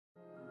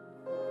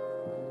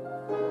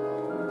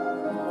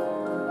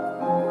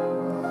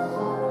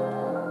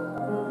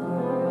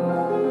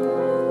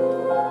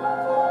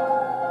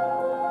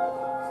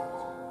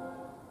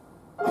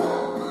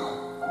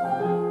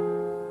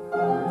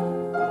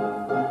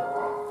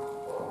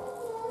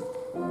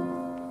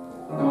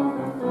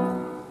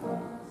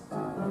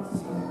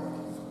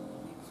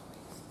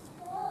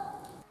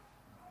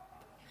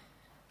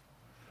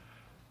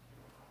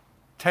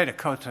Tēnā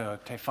koutou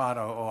te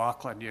whānau o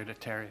Auckland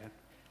Unitarian.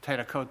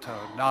 Tēnā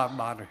koutou nā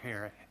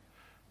manuhiri.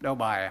 No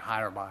mai,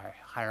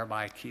 haere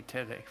mai ki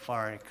tēnei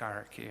whare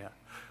karakia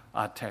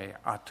a te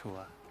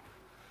atua.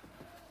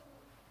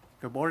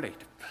 Good morning.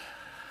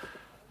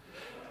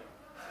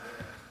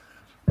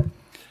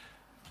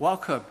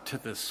 Welcome to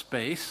this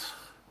space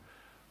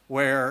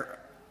where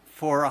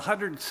for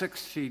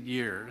 116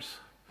 years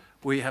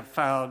we have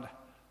found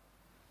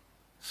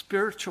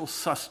spiritual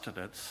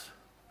sustenance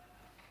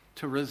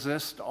to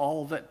resist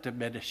all that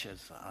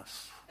diminishes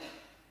us.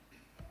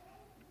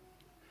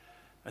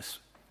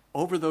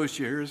 Over those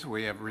years,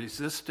 we have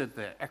resisted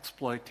the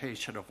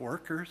exploitation of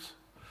workers,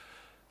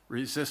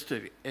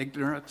 resisted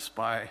ignorance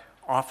by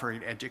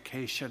offering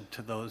education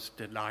to those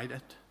denied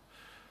it.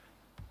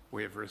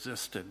 We have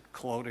resisted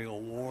colonial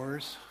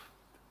wars.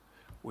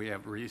 We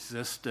have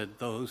resisted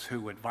those who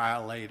would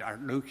violate our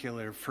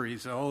nuclear-free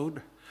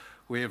zone.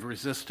 We have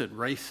resisted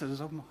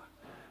racism.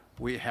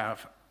 We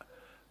have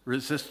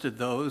resisted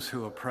those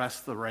who oppress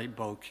the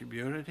rainbow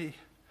community.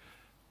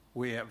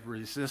 We have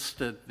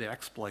resisted the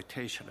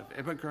exploitation of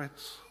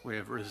immigrants. We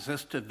have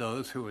resisted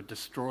those who would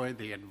destroy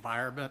the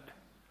environment.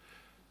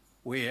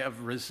 We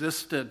have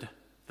resisted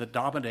the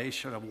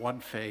domination of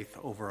one faith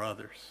over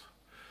others.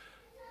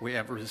 We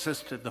have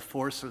resisted the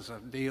forces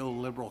of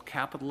neoliberal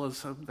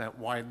capitalism that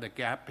widen the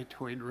gap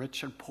between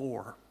rich and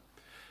poor,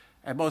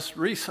 and most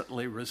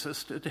recently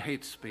resisted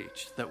hate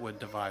speech that would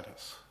divide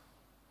us.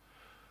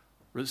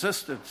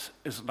 Resistance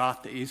is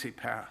not the easy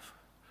path,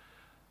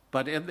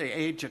 but in the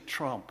age of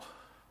Trump,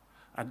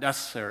 a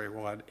necessary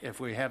one if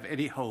we have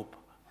any hope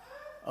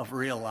of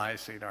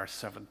realizing our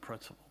 7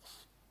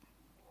 principles.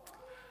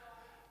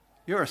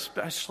 You're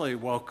especially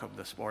welcome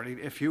this morning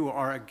if you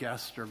are a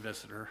guest or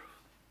visitor.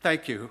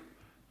 Thank you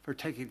for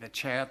taking the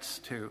chance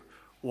to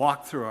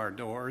walk through our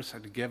doors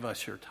and give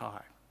us your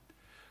time.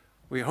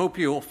 We hope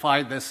you will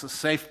find this a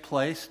safe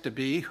place to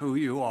be who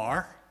you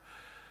are.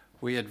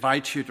 We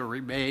invite you to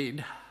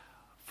remain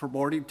for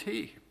morning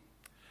tea.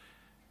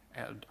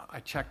 And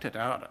I checked it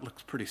out. It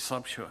looks pretty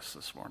sumptuous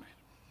this morning.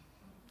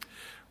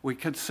 We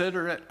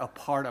consider it a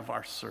part of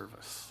our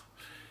service.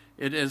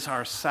 It is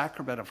our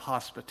sacrament of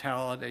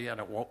hospitality, and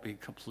it won't be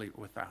complete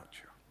without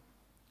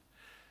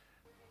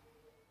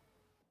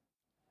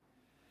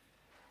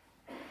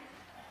you.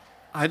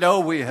 I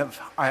know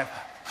I've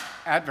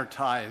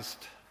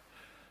advertised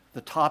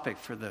the topic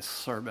for this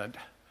sermon,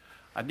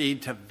 a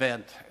need to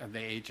vent in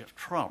the age of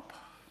Trump.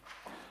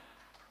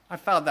 I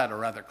found that a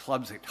rather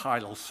clumsy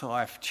title, so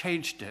I've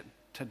changed it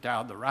to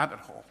Down the Rabbit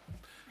Hole.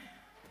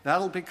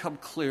 That'll become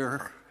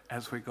clear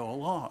as we go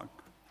along,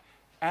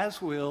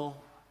 as will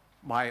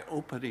my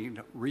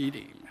opening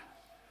reading,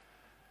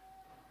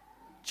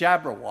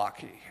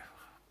 Jabberwocky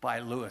by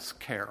Lewis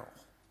Carroll.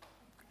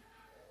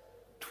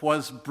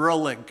 'Twas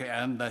brillig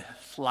and the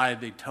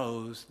slithy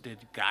toes did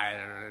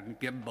gyre and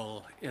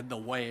gimble in the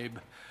wabe.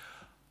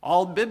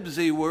 All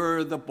mimsy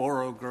were the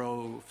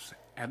borogoves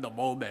and the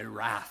mome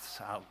wraths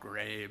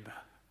outgrabe.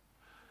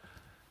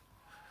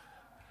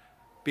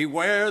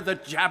 Beware the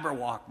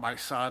jabberwock, my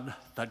son,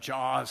 the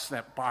jaws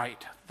that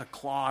bite, the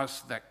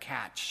claws that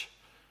catch.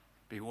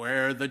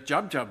 Beware the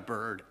jubjub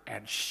bird,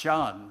 and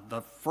shun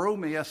the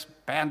frumious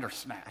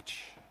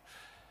bandersnatch.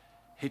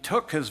 He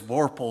took his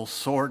vorpal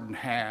sword in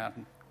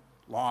hand,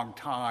 long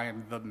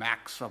time the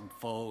maxim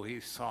foe he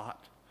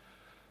sought.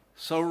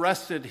 So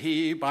rested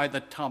he by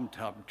the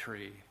tum-tum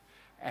tree,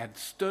 and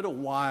stood a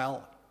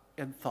while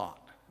in thought.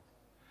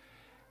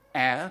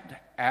 And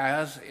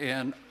as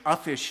in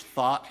uffish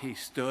thought he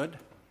stood,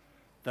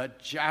 the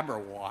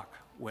jabberwock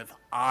with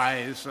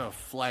eyes of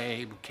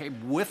flame came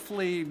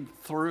whiffling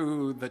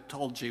through the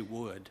tulgey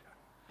wood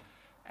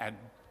and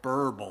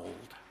burbled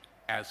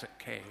as it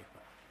came.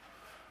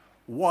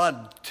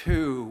 1,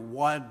 2,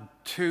 1,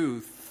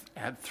 2,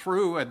 and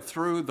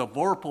through the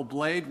vorpal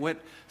blade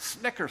went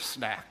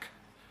snicker-snack.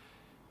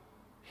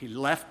 He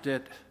left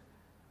it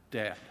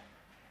dead.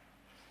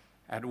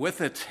 And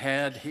with its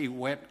head he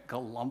went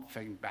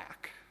galumphing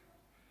back.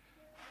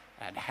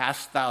 And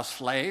hast thou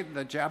slain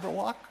the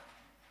jabberwock?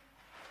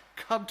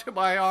 Come to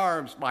my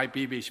arms, my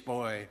beamish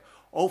boy.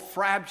 O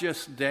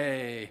frabjous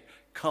day,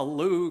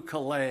 calloo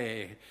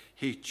callay,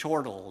 he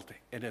chortled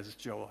in his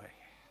joy.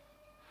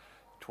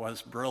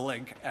 'Twas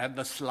brillig and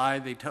the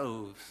slithy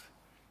toes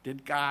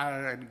did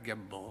gyre and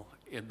gimble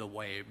in the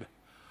wabe.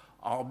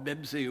 All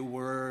mimsy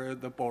were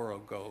the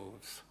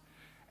borogoves,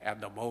 and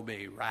the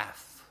mome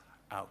wrath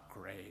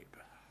outgrabe.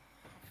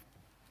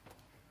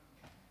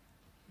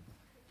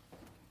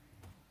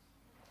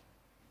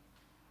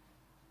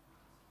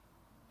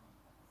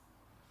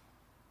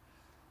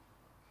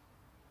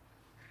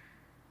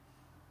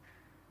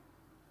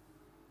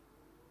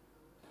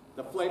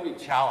 The flaming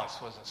chalice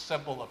was a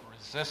symbol of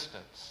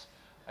resistance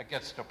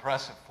against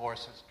oppressive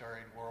forces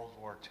during World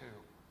War II.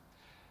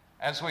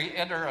 As we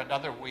enter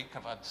another week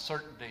of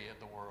uncertainty in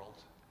the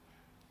world,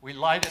 we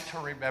light it to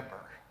remember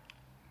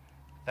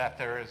that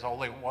there is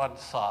only one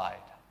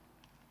side,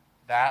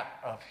 that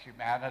of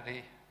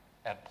humanity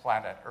and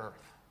planet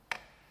Earth.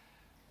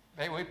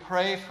 May we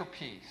pray for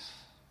peace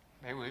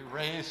May we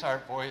raise our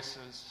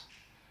voices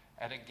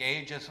and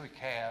engage as we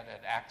can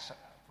in acts of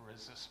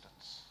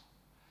resistance.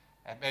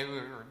 And may we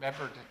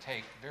remember to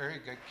take very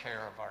good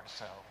care of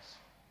ourselves,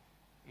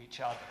 each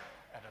other,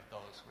 and of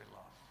those we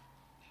love.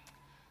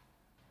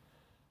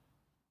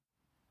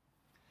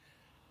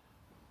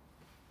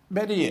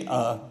 Many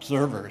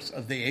observers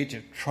of the age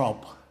of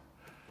Trump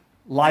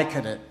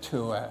liken it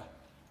to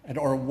an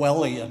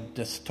Orwellian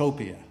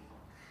dystopia.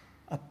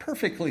 A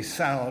perfectly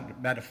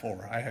sound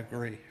metaphor, I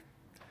agree.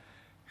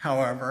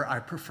 However, I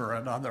prefer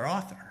another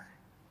author.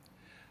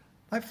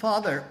 My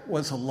father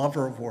was a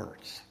lover of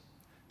words.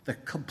 The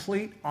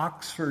complete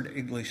Oxford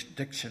English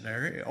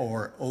Dictionary,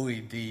 or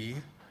OED,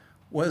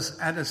 was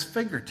at his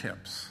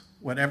fingertips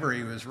whenever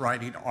he was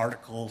writing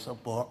articles, a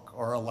book,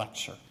 or a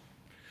lecture.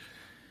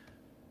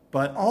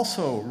 But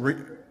also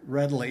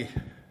readily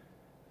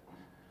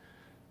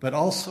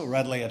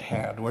at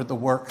hand were the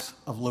works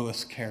of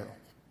Lewis Carroll.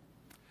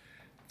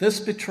 This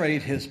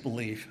betrayed his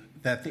belief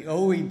that the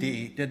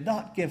OED did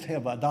not give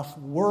him enough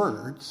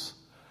words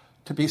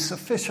to be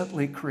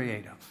sufficiently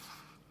creative.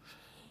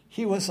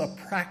 He was a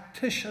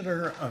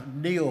practitioner of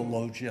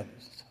neologism,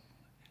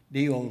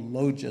 the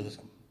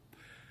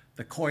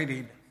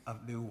coining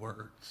of new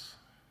words.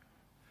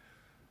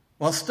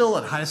 While still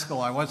in high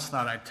school, I once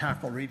thought I'd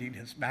tackle reading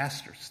his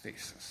master's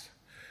thesis.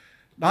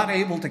 Not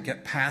able to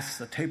get past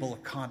the table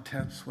of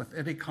contents with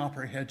any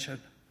comprehension,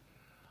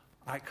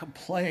 I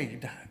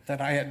complained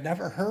that I had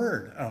never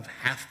heard of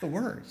half the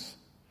words.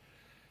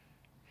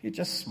 He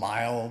just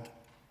smiled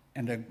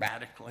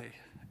enigmatically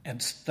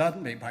and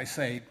stunned me by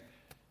saying,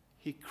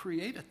 he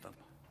created them.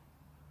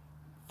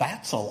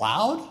 That's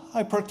allowed?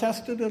 I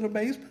protested in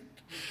amazement.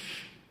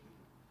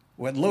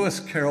 When Lewis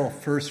Carroll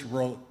first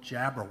wrote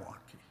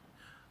Jabberwocky,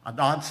 a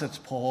nonsense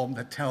poem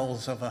that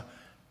tells of a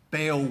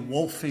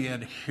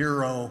Beowulfian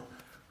hero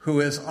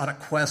who is on a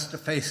quest to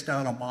face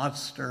down a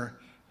monster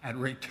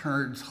and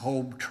returns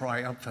home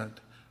triumphant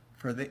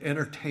for the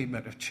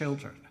entertainment of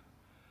children,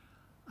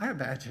 I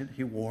imagine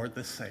he wore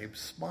the same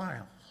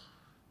smile,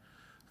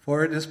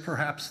 for it is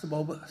perhaps the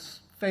most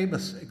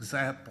famous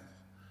example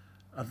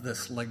of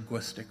this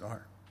linguistic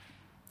art.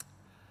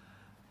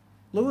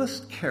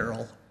 Lewis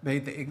Carroll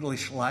made the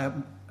English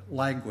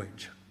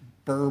language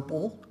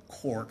burble,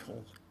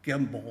 chortle,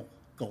 gimble,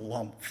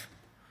 galumph,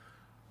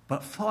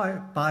 but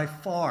by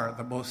far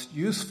the most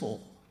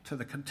useful to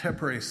the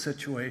contemporary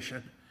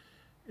situation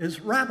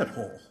is rabbit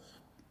hole.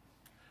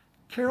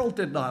 Carroll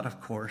did not,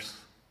 of course,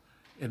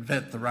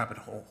 invent the rabbit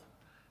hole.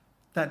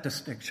 That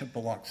distinction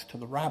belongs to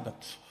the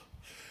rabbits.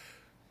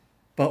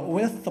 But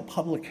with the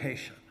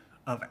publication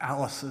of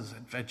Alice's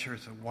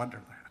Adventures in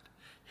Wonderland,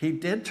 he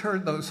did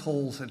turn those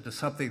holes into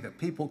something that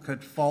people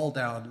could fall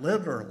down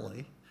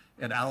literally,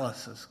 in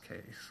Alice's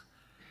case,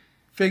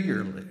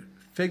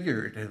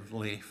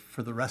 figuratively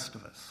for the rest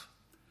of us.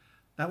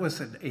 That was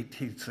in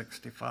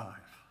 1865.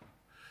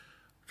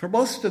 For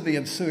most of the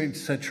ensuing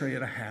century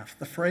and a half,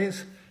 the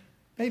phrase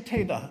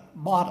maintained a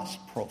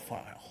modest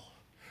profile,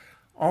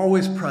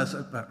 always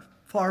present but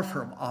far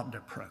from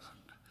omnipresent.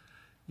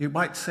 You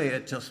might say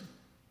it just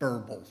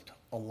burbled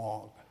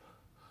along.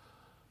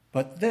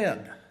 But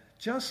then,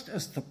 just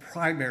as the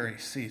primary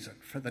season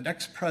for the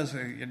next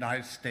president of the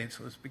United States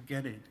was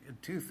beginning in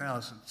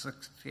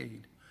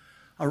 2016,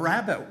 a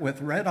rabbit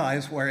with red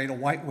eyes wearing a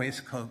white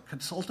waistcoat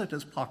consulted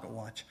his pocket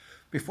watch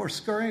before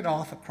scurrying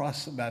off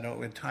across the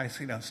meadow,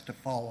 enticing us to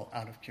follow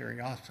out of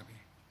curiosity.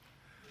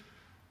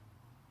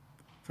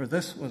 For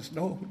this was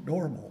no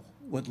normal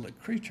woodland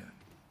creature.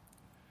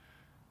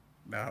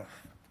 No,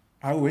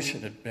 I wish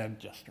it had been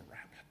just a rabbit.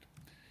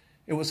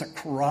 It was a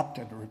corrupt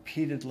and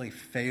repeatedly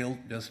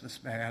failed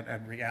businessman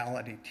and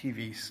reality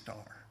TV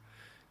star,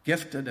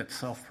 gifted at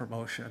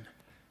self-promotion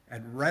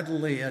and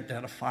readily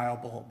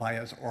identifiable by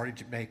his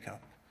orange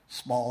makeup,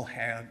 small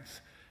hands,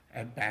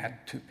 and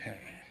bad toupee,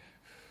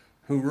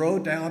 who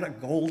rode down a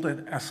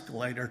golden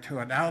escalator to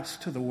announce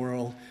to the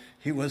world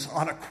he was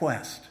on a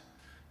quest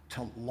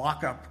to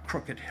lock up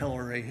crooked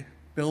Hillary,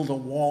 build a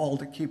wall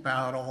to keep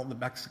out all the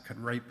Mexican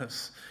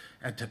rapists,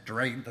 and to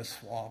drain the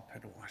swamp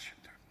in Washington.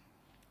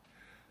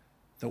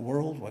 The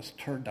world was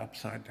turned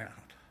upside down.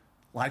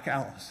 Like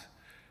Alice,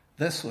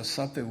 this was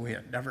something we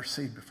had never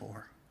seen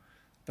before.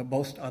 The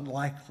most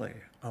unlikely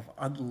of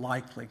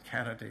unlikely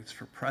candidates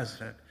for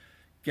president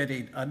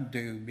getting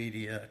undue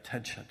media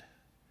attention.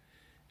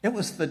 It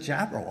was the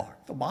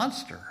Jabberwock, the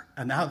monster,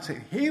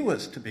 announcing he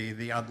was to be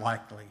the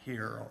unlikely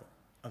hero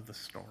of the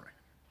story.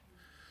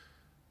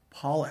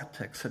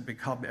 Politics had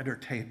become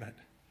entertainment.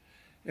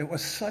 It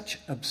was such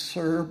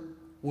absurd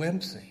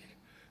whimsy,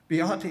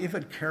 beyond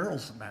even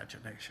Carroll's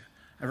imagination.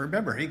 And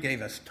remember, he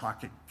gave us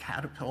talking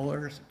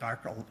caterpillars,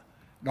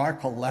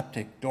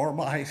 narcoleptic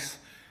dormice,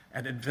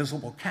 and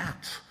invisible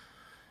cats.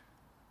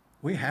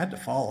 We had to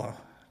follow,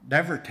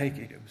 never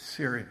taking him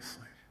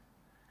seriously.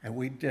 And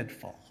we did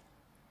fall,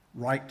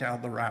 right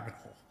down the rabbit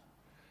hole,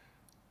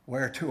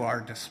 where to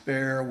our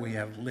despair we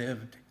have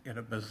lived in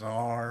a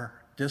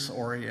bizarre,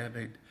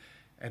 disorienting,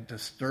 and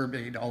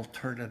disturbing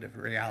alternative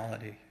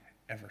reality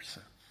ever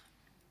since.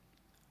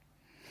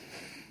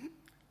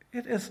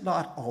 It is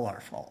not all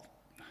our fault.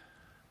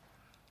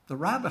 The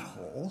rabbit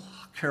hole,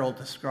 Carol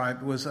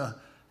described, was a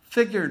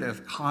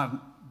figurative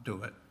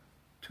conduit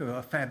to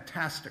a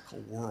fantastical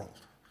world.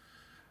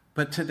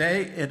 But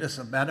today it is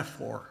a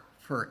metaphor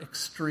for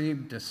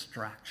extreme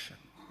distraction.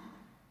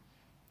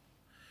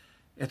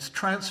 Its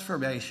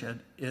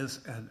transformation is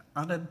an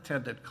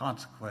unintended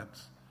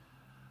consequence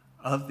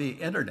of the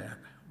internet,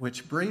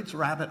 which breeds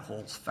rabbit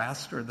holes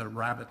faster than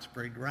rabbits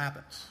breed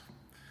rabbits.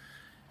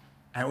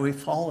 And we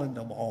fall in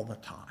them all the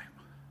time.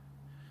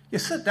 You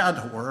sit down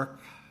to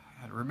work,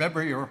 and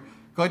remember you're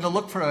going to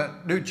look for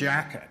a new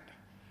jacket.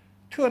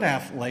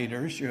 2.5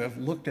 later, you have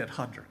looked at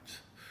hundreds.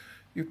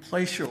 You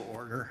place your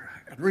order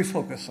and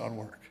refocus on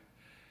work,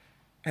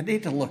 and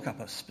need to look up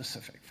a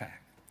specific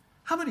fact.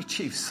 How many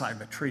chiefs signed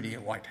the treaty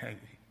at Waitangi?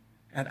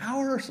 And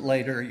hours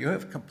later, you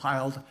have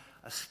compiled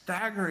a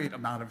staggering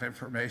amount of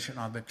information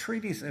on the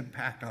treaty's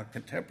impact on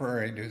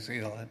contemporary New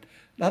Zealand,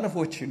 none of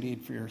which you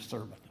need for your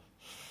sermon.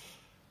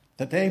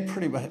 The day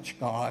pretty much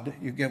gone,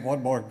 you give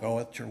one more go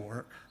at your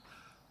work,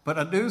 but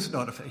a news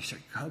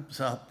notification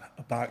comes up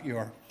about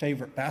your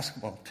favorite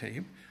basketball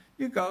team.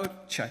 You go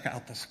check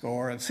out the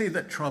score and see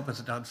that Trump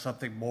has done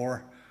something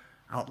more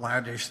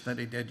outlandish than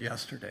he did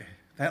yesterday.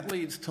 That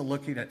leads to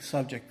looking at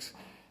subjects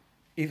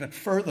even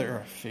further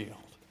afield.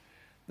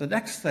 The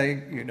next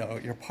thing you know,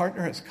 your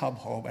partner has come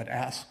home and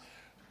asked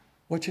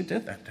what you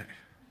did that day.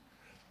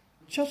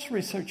 Just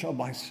research on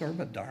my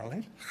sermon,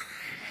 darling.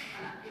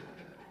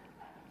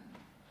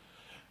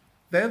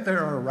 Then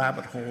there are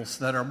rabbit holes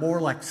that are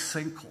more like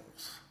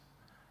sinkholes.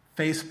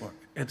 Facebook,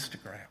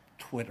 Instagram,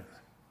 Twitter.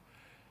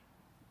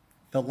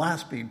 The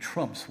last being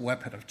Trump's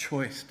weapon of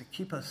choice to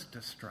keep us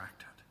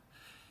distracted.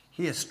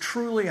 He is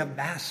truly a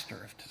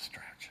master of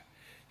distraction.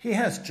 He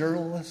has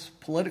journalists,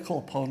 political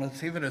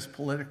opponents, even his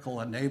political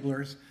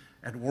enablers,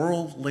 and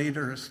world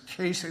leaders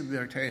chasing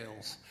their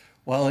tails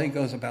while he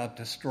goes about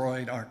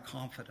destroying our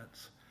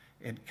confidence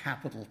in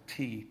capital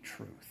T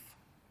truth.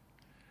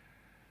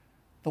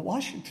 The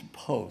Washington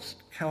Post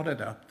counted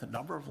up the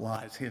number of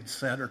lies he had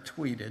said or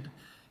tweeted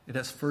in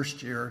his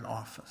first year in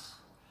office.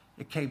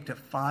 It came to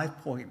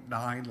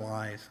 5.9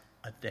 lies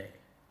a day.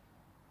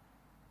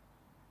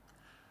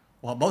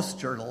 While most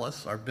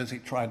journalists are busy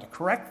trying to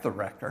correct the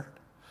record,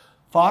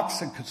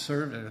 Fox and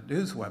conservative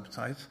news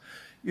websites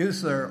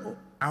use their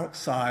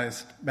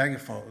outsized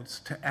megaphones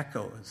to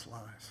echo his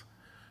lies,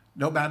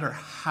 no matter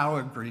how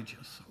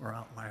egregious or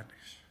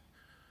outlandish.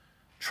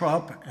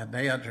 Trump and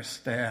they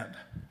understand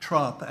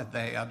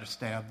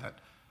that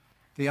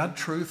the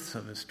untruths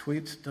of his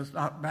tweets does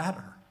not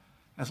matter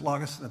as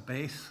long as the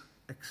base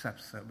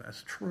accepts them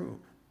as true.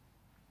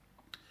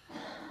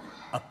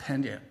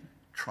 Opinion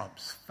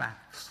trumps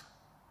facts.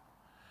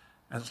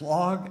 As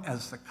long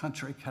as the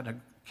country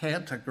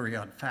can't agree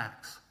on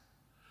facts,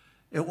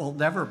 it will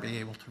never be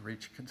able to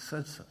reach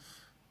consensus.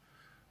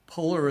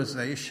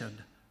 Polarization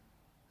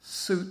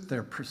suit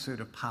their pursuit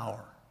of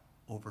power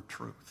over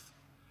truth,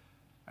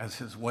 as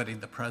his winning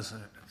the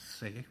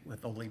presidency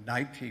with only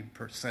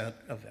 19%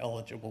 of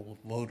eligible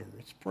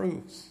voters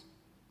proves.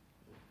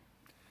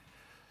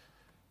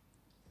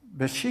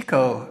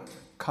 Michiko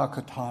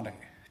Kakutani,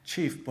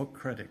 chief book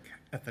critic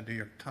at the New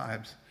York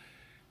Times,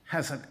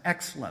 has an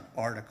excellent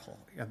article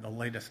in the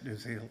latest New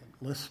Zealand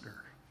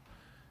Listener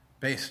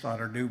based on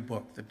her new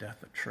book, The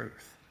Death of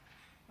Truth.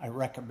 I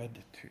recommend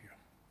it to you.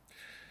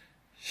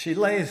 She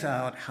lays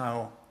out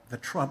how the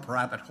Trump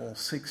rabbit hole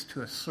seeks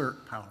to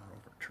assert power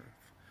over truth.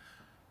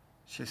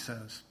 She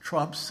says,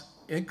 Trump's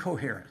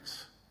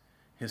incoherence,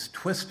 his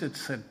twisted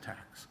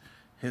syntax,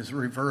 his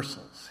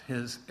reversals,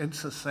 his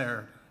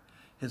insincerity,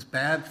 his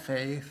bad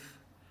faith,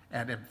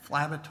 and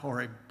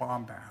inflammatory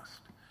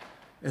bombast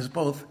is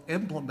both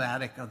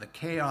emblematic of the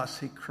chaos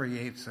he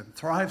creates and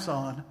thrives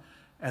on,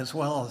 as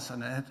well as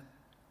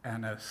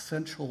an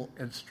essential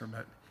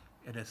instrument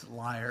in his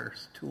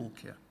liar's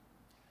toolkit.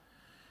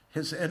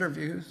 His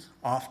interviews,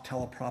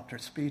 off-teleprompter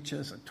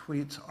speeches, and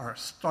tweets are a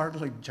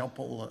startling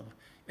jumble of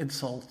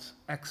insults,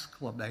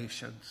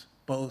 exclamations,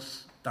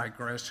 boasts,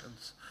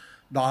 digressions,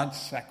 non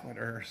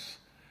sequiturs,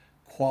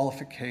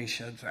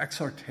 qualifications,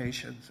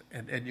 exhortations,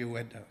 and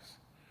innuendos.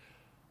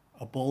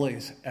 A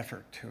bully's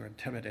effort to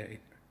intimidate,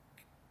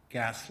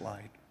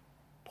 gaslight,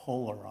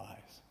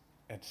 polarize,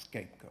 and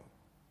scapegoat.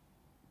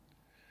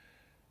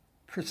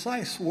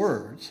 Precise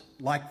words,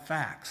 like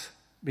facts,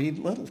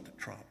 mean little to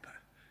Trump,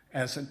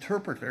 as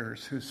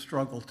interpreters who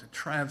struggle to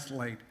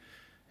translate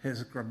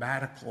his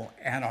grammatical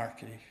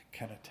anarchy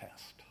can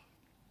attest.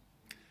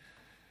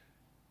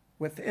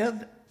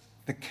 Within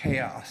the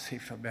chaos he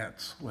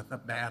foments with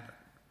abandon,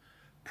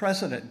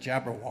 President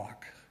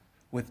Jabberwock,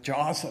 with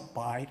jaws that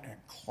bite and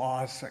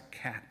claws that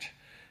catch,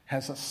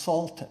 has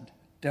assaulted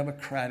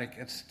democratic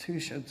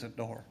institutions and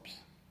norms.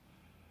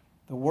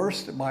 The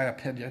worst, in my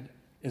opinion,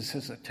 is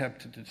his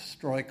attempt to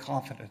destroy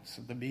confidence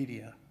in the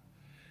media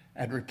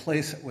and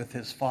replace it with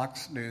his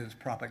Fox News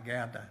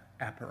propaganda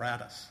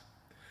apparatus.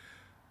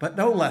 But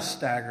no less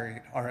staggering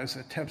are his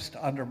attempts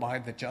to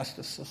undermine the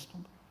justice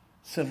system,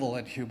 civil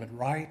and human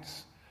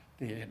rights,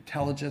 the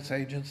intelligence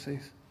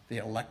agencies, the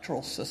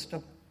electoral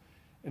system,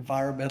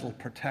 environmental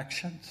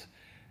protections,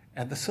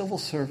 and the civil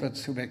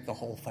servants who make the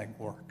whole thing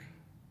work.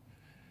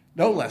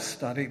 No less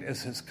stunning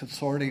is his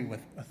consorting with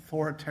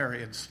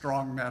authoritarian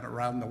strongmen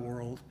around the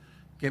world,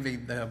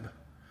 giving them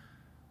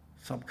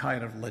some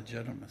kind of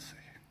legitimacy,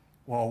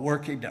 while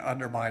working to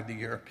undermine the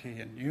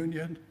European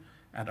Union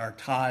and our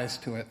ties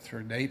to it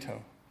through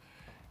NATO.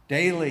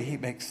 Daily, he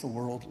makes the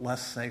world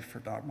less safe for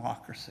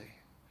democracy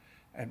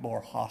and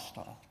more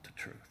hostile to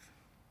truth.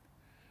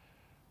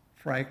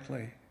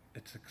 Frankly,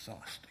 it's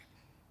exhausting.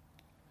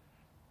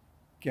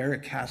 Garry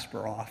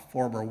Kasparov,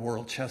 former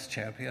world chess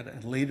champion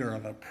and leader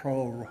of a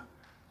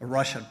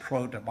Russian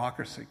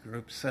pro-democracy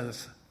group,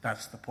 says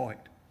that's the point.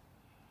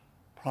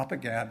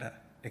 Propaganda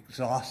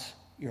exhausts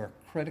your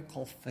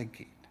critical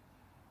thinking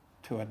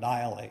to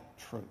annihilate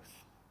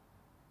truth.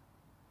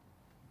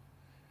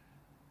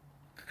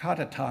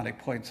 Katatani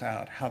points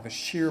out how the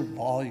sheer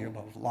volume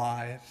of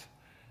lies,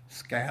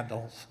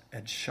 scandals,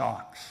 and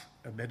shocks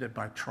emitted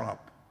by Trump,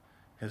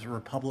 his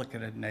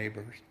Republican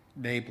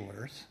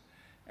enablers,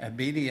 and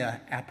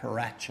media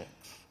apparatchiks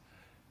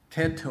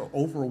tend to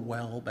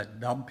overwhelm and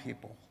numb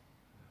people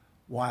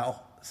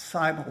while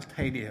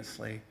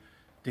simultaneously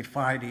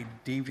defining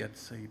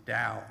deviancy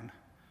down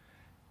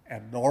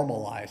and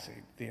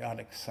normalizing the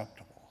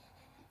unacceptable.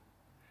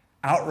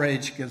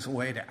 Outrage gives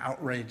way to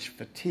outrage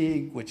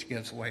fatigue, which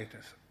gives way to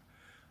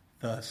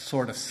the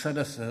sort of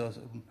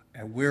cynicism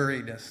and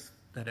weariness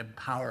that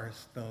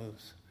empowers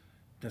those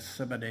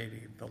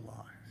disseminating the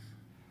lies.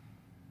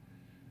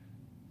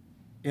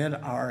 In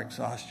our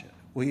exhaustion,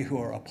 we who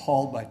are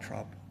appalled by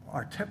Trump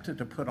are tempted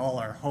to put all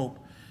our hope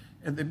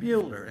in the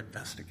Mueller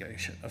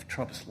investigation of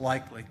Trump's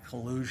likely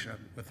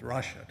collusion with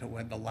Russia to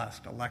win the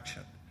last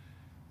election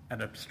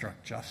and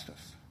obstruct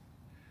justice.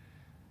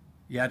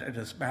 Yet it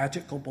is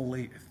magical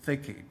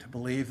thinking to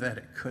believe that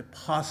it could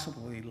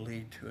possibly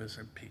lead to his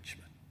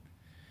impeachment.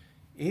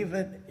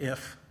 Even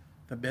if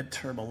the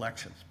midterm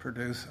elections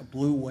produce a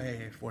blue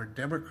wave where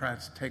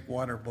Democrats take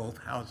one or both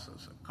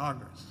houses of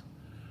Congress,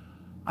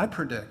 I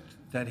predict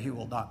that he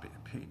will not be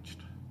impeached.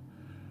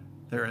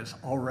 There is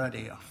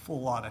already a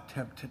full-on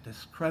attempt to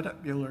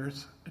discredit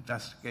Mueller's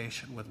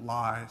investigation with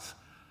lies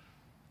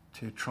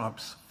to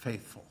Trump's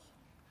faithful.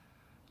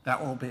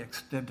 That will be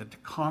extended to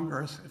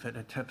Congress if it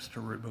attempts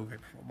to remove him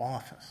from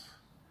office.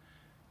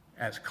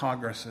 As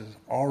Congress is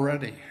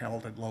already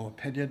held in low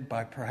opinion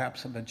by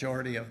perhaps a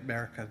majority of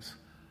Americans,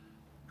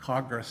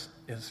 Congress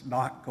is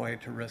not going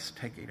to risk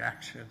taking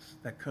actions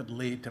that could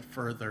lead to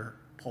further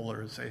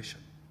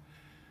polarization.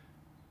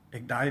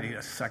 Igniting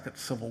a second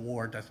civil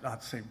war does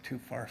not seem too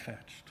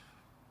far-fetched.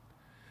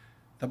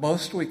 The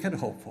most we can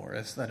hope for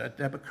is that a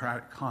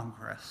Democratic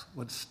Congress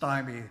would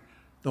stymie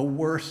the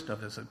worst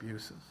of his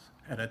abuses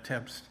and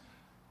attempts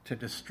to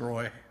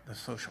destroy the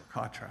social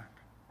contract.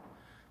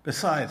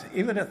 Besides,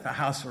 even if the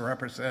House of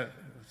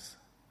Representatives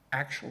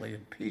actually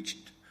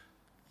impeached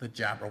the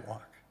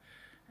Jabberwock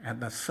and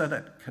the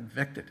Senate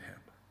convicted him,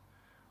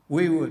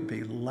 we would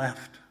be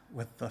left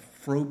with the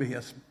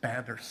frumious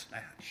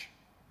bandersnatch,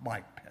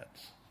 Mike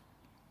Pence.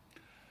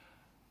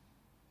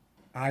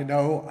 I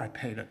know I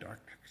paint a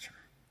dark picture.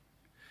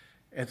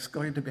 It's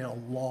going to be a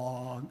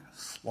long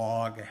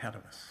slog ahead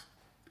of us.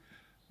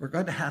 We're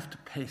going to have to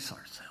pace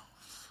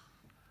ourselves,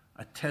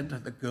 attend to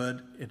the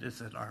good it is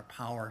in our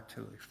power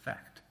to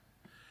effect,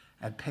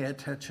 and pay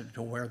attention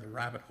to where the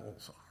rabbit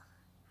holes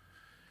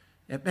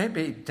are. It may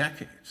be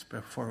decades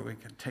before we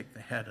can take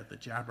the head of the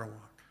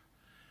Jabberwock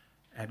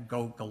and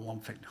go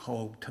galumphing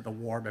home to the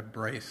warm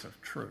embrace of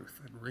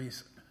truth and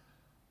reason.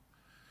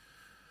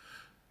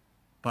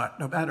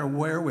 But no matter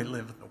where we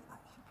live in the world,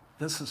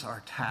 this is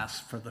our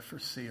task for the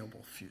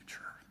foreseeable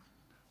future.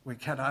 We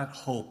cannot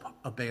hope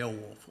a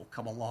Beowulf will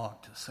come along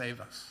to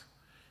save us.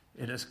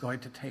 It is going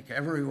to take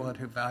everyone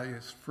who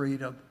values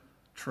freedom,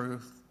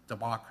 truth,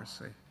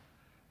 democracy,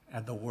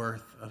 and the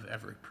worth of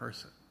every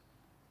person.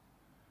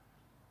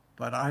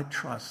 But I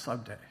trust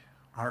someday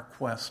our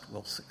quest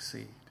will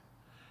succeed,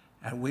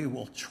 and we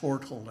will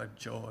chortle in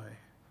joy,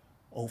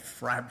 O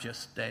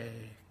frabjous day,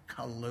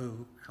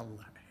 Callooh,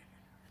 Calais.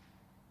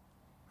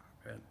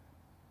 Amen.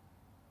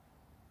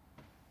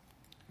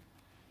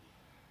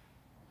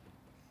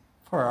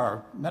 For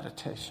our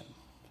meditation,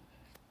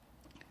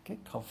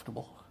 get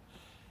comfortable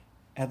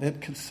and then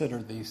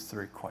consider these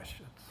three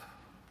questions.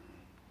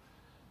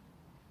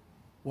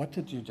 What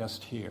did you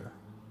just hear?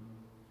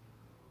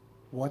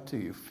 What do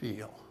you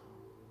feel?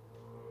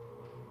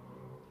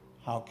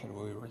 How can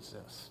we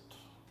resist?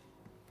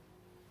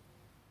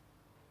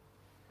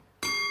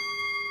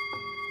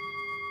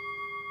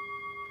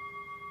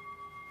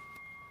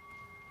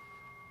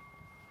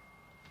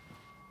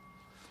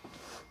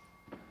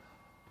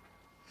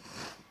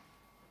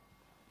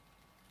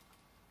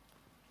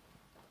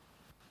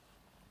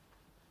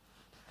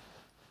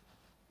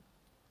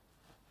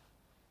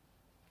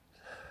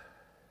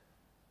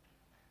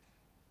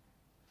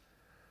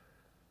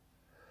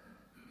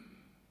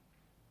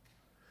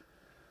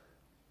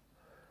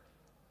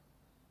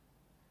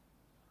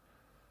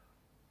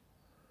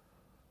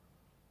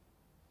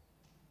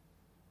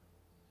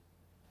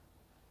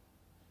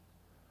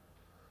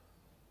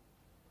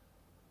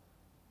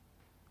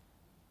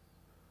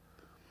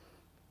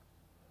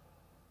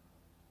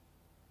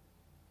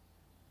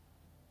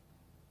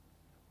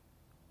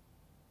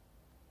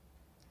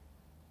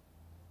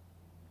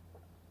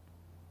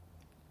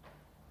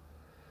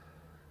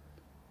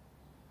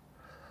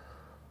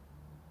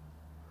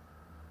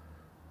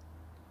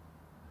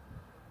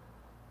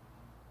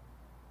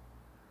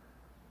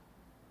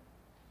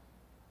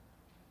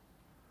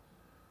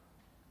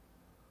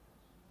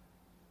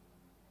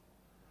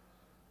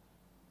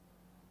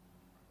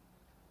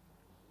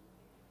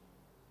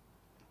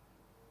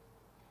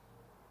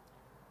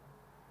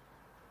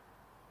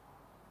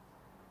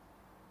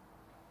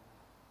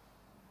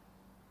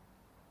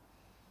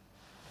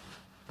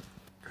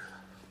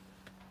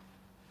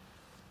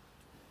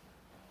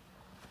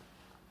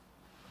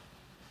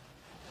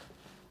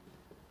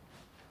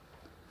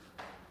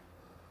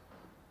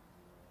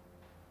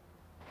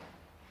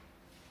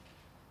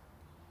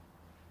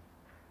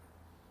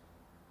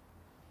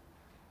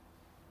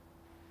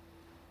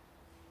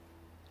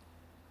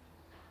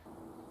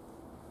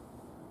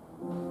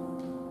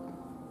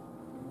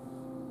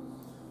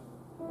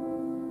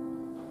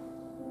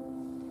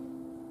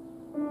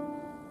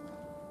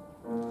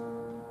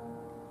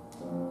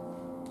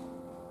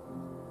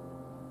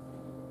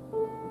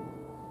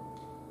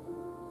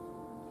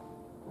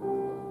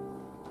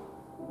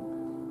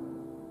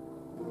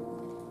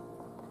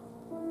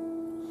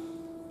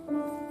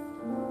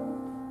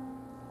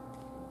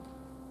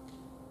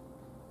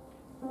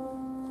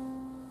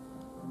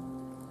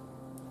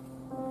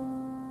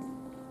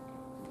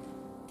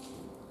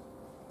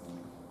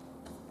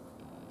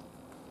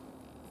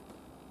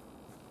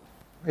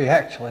 We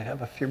actually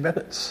have a few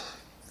minutes.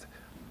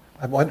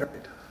 I'm wondering.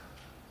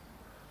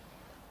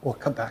 We'll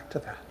come back to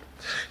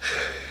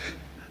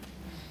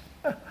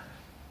that.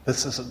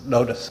 This isn't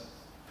notice.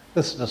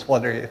 This is just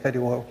wondering if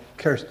anyone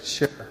cares to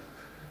share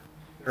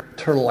their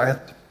internal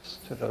answers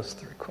to those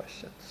three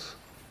questions.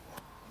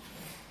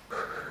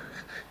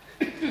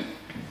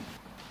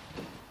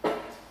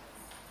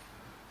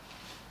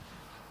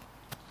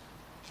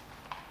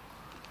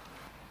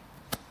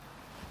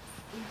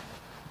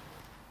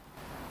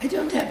 I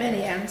don't have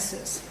any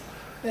answers,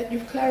 but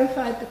you've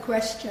clarified the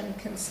question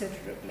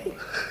considerably.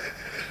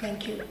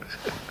 Thank you.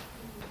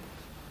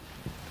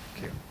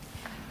 Thank you.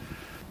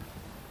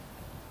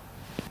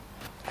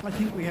 I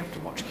think we have to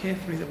watch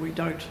carefully that we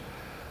don't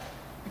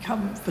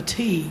become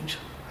fatigued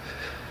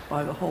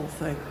by the whole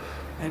thing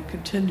and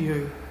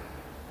continue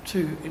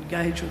to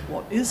engage with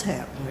what is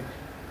happening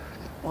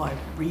by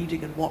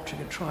reading and watching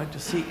and trying to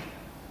seek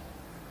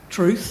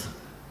truth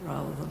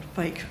rather than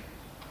fake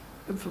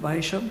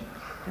information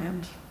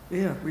and,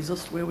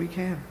 resist where we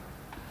can.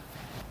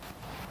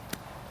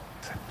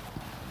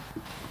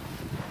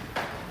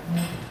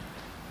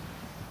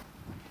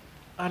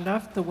 I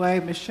loved the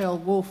way Michelle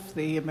Wolf,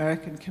 the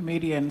American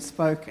comedian,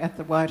 spoke at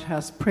the White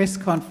House press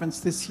conference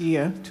this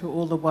year to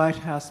all the White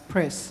House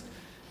press.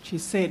 She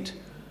said,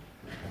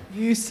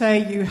 "You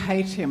say you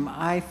hate him,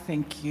 I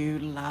think you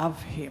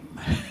love him."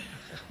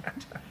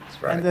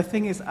 That's right. And the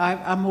thing is,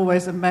 I'm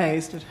always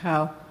amazed at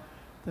how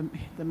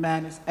the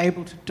man is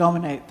able to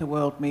dominate the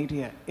world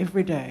media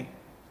every day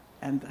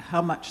and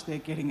how much they're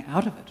getting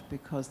out of it,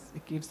 because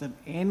it gives them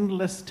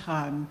endless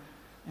time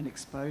and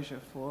exposure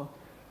for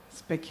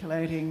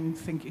speculating,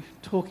 thinking,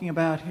 talking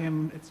about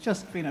him. It's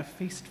just been a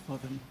feast for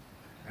them.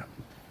 Yeah.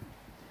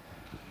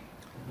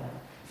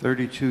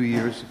 32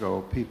 years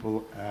ago,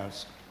 people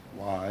asked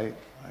why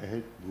I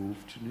had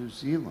moved to New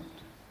Zealand.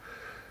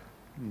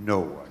 No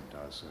one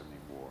does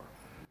anymore.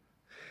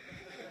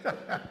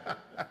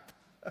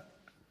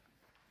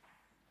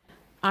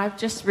 I've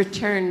just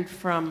returned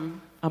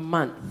from a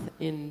month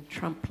in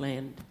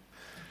Trumpland,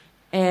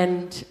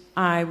 and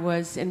I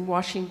was in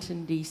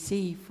Washington,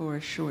 D.C. for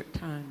a short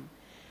time.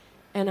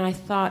 And I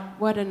thought,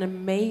 what an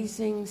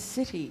amazing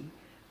city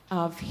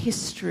of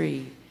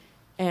history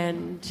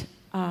and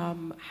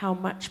how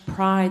much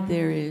pride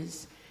there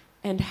is,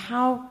 and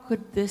how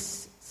could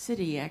this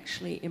city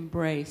actually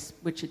embrace,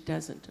 which it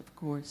doesn't, of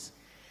course,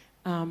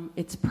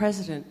 its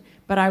president.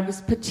 But I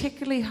was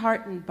particularly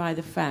heartened by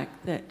the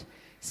fact that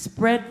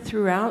spread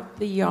throughout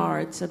the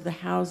yards of the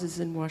houses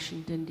in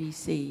Washington,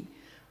 D.C.,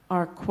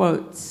 are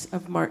quotes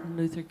of Martin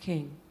Luther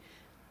King,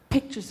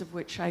 pictures of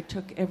which I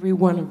took every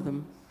one of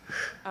them.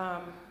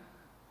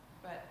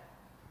 But,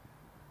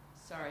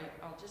 sorry,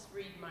 I'll just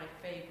read my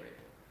favorite.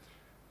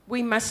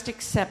 "We must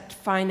accept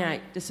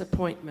finite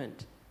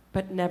disappointment,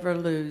 but never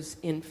lose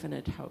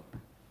infinite hope."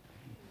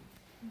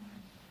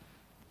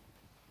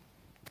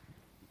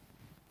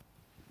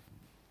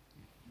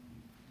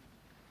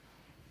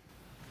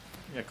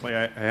 Yeah, Clay,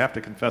 I have to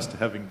confess to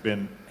having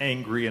been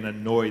angry and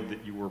annoyed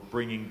that you were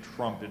bringing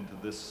Trump into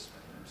this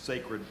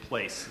sacred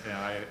place. And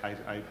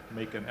I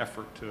make an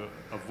effort to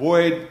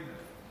avoid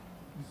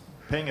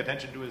paying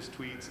attention to his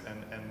tweets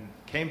and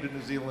came to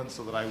New Zealand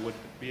so that I would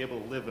be able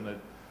to live in a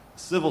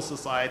civil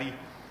society.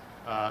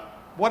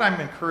 What I'm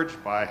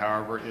encouraged by,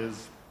 however,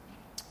 is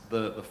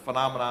the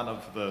phenomenon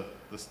of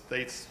the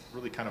states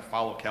really kind of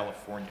follow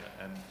California.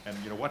 And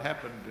you know, what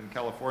happened in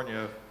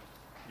California,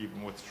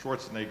 even with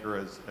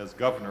Schwarzenegger as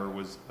governor,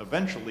 was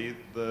eventually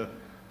the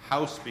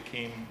House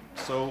became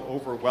so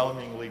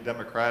overwhelmingly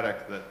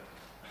Democratic that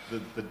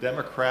the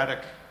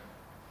Democratic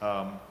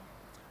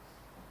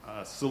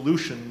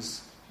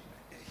solutions,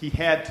 he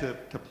had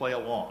to play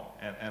along.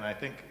 And I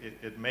think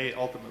it may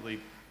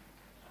ultimately,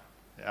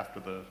 after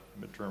the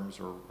midterms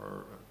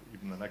or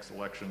even the next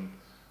election,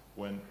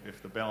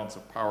 if the balance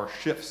of power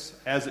shifts,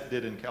 as it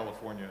did in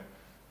California,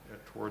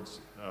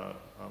 towards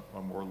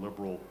a more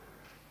liberal,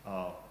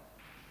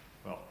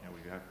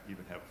 we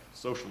even have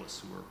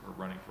socialists who are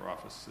running for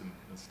office in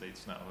the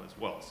states now as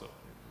well, so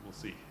we'll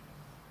see.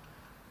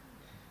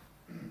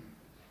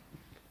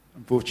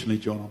 Unfortunately,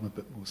 John, I'm a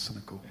bit more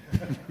cynical.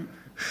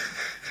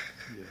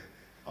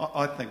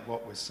 I think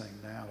what we're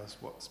seeing now is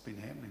what's been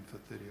happening for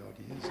 30-odd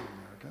years in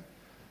America,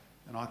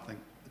 and I think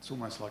it's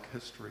almost like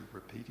history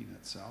repeating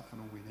itself, and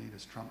all we need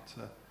is Trump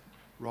to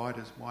ride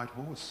his white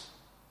horse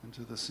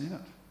into the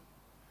Senate.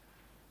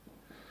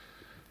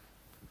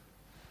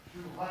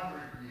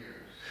 200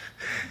 years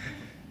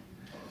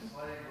of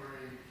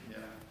slavery. Yeah.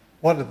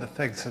 One of the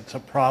things that's a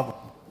problem,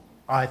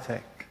 I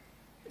think,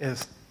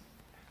 is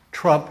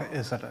Trump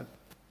isn't an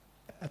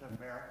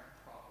American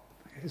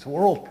problem. He's a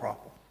world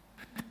problem.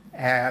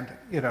 And,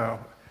 you know,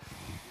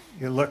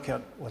 you look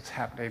at what's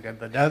happening in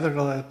the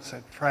Netherlands,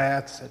 and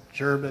France, and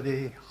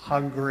Germany,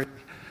 Hungary,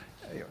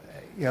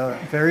 you know,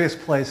 various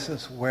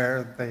places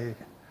where the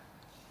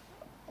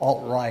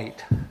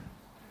alt-right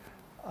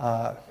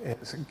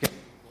is getting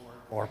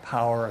more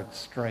power and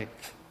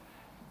strength.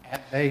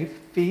 And they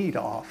feed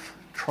off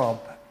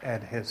Trump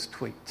and his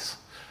tweets.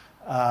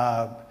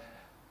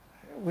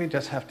 We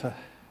just have to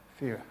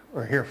if you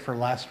were here for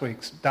last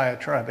week's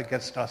diatribe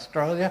against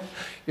Australia,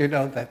 you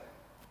know that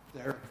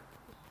they're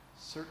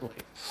certainly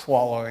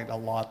swallowing a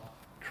lot of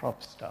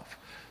Trump stuff.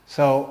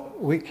 So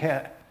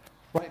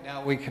right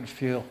now we can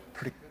feel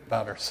pretty good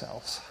about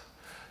ourselves.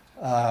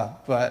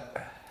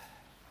 But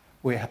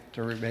we have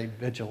to remain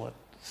vigilant,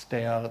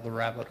 stay out of the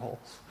rabbit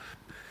holes.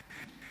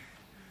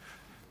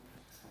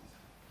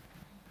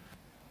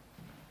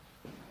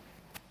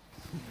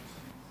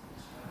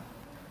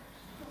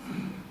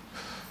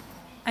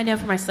 I know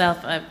for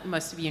myself,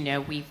 most of you know,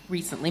 we've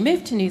recently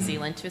moved to New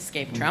Zealand to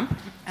escape Trump.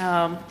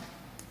 But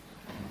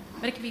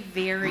it can be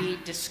very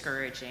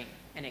discouraging,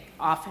 and it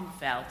often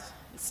it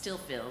still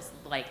feels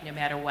like no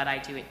matter what I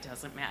do, it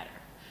doesn't matter.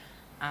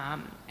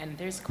 And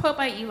there's a quote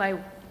by Eli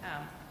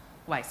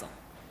Wiesel,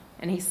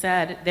 and he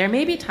said, "There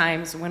may be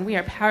times when we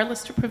are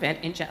powerless to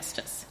prevent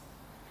injustice,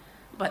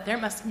 but there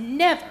must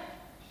never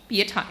be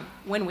a time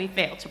when we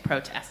fail to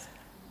protest."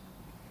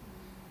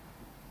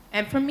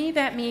 And for me,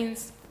 that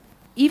means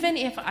even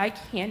if I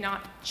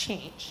cannot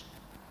change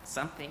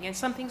something, and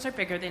some things are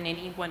bigger than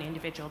any one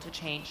individual to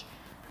change,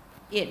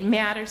 it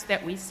matters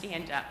that we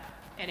stand up,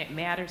 and it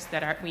matters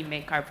that we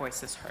make our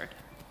voices heard.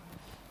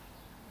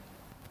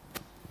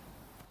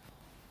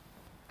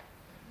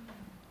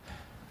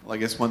 Well, I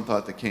guess one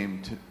thought that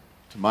came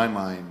to my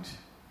mind,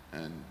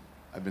 and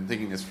I've been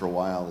thinking this for a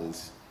while,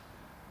 is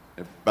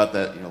about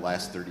that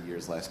last 30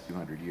 years, last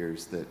 200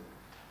 years, that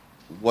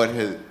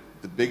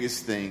the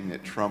biggest thing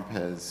that Trump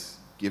has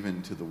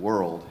given to the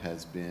world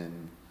has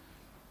been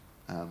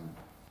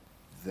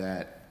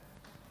that,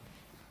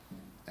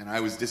 and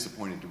I was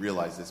disappointed to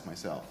realize this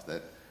myself,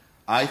 that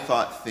I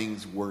thought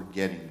things were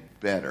getting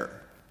better,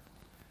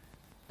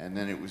 and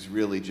then it was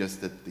really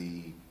just that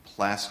the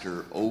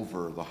plaster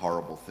over the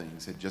horrible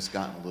things had just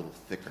gotten a little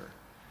thicker,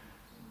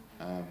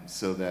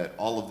 so that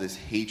all of this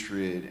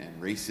hatred and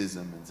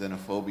racism and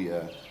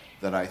xenophobia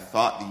that I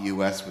thought the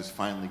U.S. was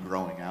finally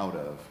growing out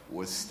of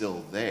was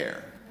still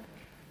there.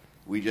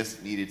 We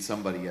just needed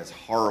somebody as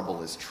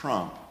horrible as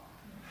Trump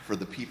for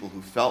the people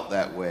who felt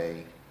that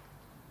way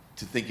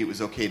to think it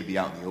was okay to be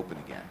out in the open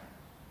again.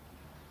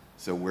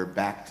 So we're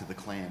back to the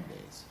Klan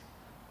days.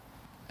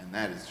 And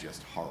that is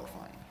just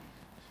horrifying.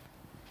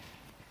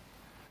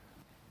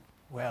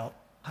 Well,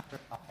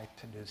 back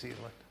to New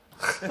Zealand.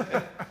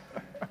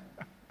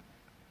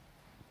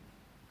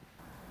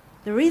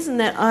 The reason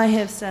that I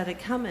have started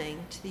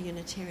coming to the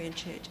Unitarian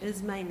Church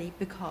is mainly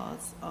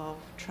because of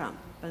Trump,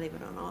 believe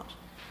it or not.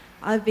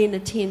 I've been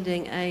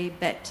attending a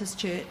Baptist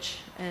church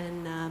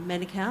in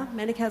Manukau.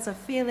 Manukau's a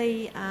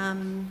fairly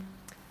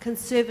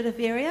conservative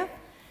area,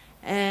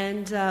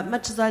 and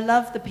much as I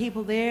love the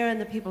people there and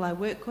the people I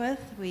work with,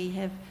 we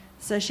have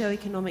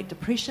socioeconomic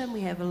depression.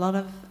 We have a lot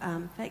of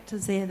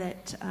factors there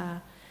that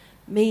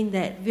mean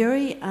that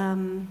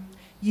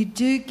you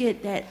do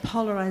get that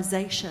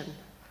polarization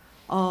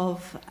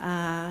of,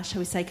 shall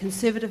we say,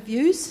 conservative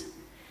views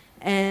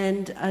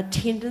and a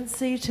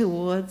tendency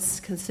towards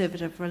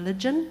conservative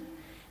religion.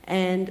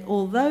 And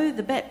although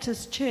the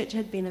Baptist church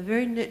had been a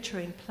very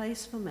nurturing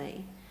place for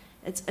me,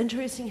 it's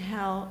interesting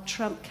how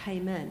Trump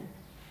came in.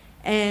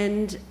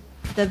 And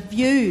the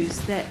views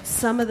that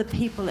some of the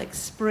people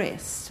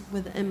expressed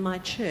within my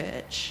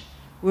church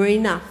were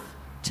enough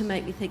to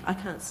make me think, I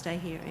can't stay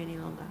here any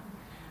longer.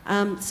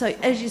 So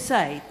as you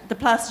say, the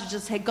plaster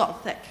just had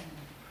got thick.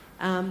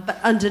 But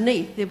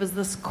underneath, there was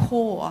this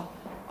core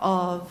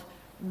of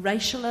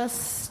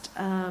racialist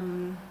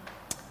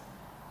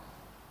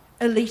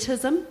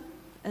elitism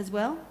as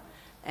well.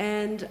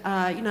 And,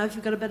 if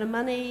you've got a bit of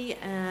money,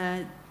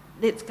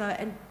 let's go.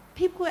 And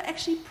people were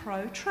actually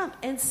pro-Trump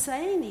and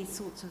saying these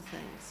sorts of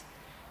things.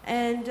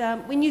 And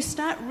when you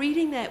start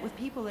reading that with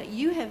people that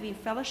you have been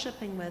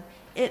fellowshipping with,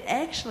 it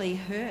actually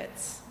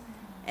hurts.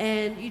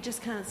 And you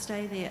just can't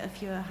stay there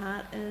if your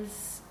heart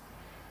is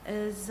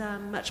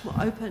much more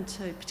open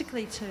to,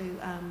 particularly to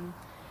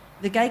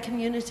the gay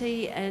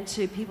community and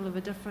to people of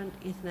a different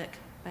ethnic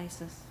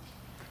basis.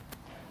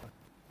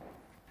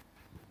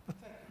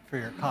 For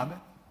your comment?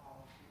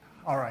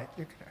 All right,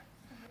 you can.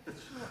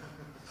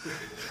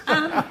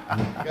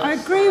 I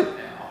agree.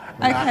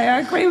 Okay, I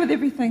agree with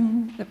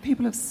everything that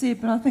people have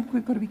said, but I think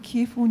we've got to be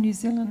careful in New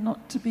Zealand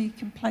not to be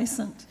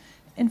complacent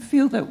and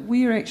feel that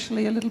we're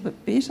actually a little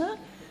bit better.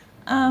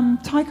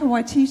 Taika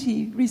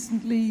Waititi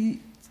recently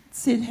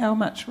said how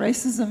much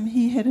racism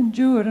he had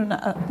endured, and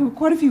there were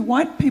quite a few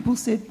white people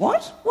said,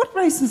 "What? What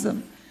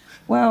racism?"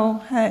 Well,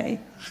 hey.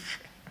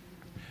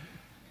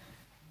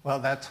 Well,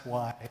 that's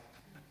why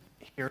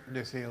here in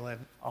New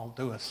Zealand I'll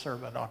do a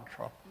sermon on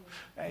Trump.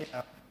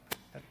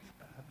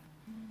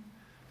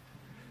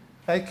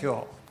 Thank you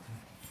all.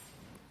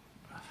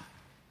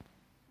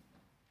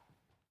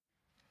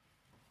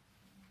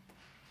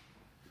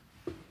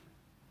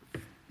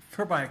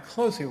 For my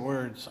closing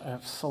words, I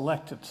have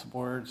selected some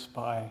words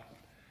by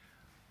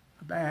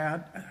a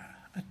man,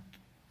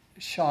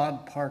 Sean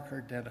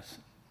Parker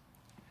Dennison.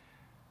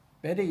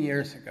 Many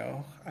years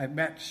ago, I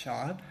met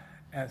Sean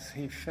as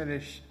he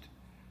finished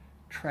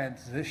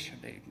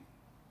transitioning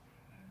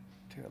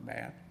to a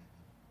man.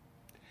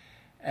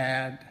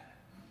 And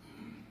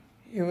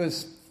he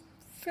was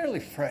fairly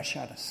fresh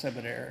out of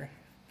seminary,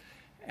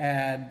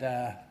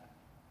 and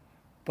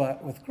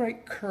but with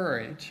great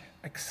courage,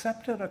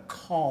 accepted a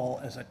call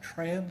as a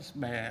trans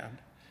man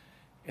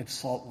in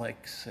Salt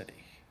Lake City.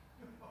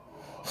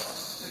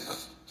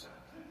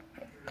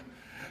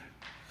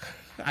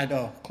 I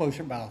know, close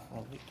your mouth.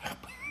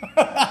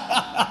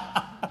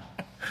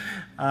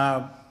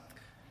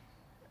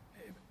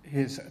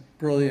 He's a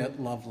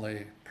brilliant,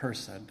 lovely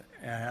person,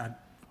 and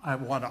I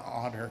want to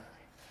honor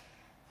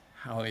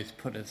how he's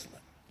put his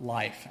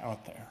life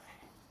out there.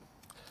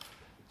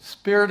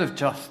 Spirit of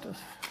justice,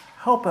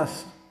 help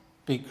us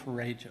be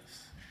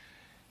courageous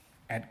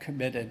and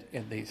committed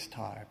in these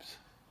times.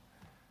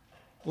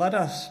 Let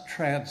us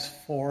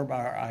transform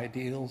our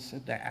ideals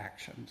into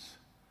actions,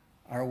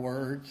 our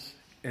words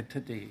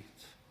into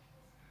deeds.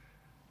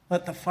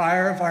 Let the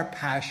fire of our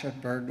passion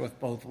burn with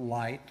both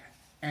light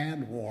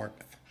and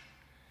warmth.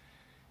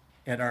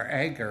 In our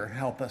anger,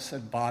 help us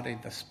embody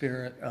the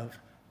spirit of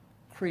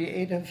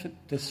creative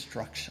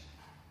destruction,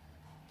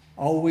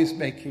 always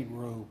making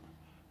room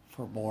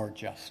for more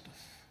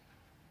justice,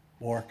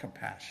 more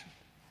compassion,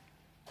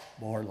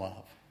 more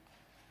love.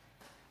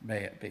 May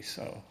it be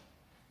so.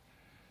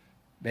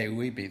 May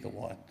we be the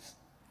ones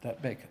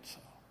that make it so.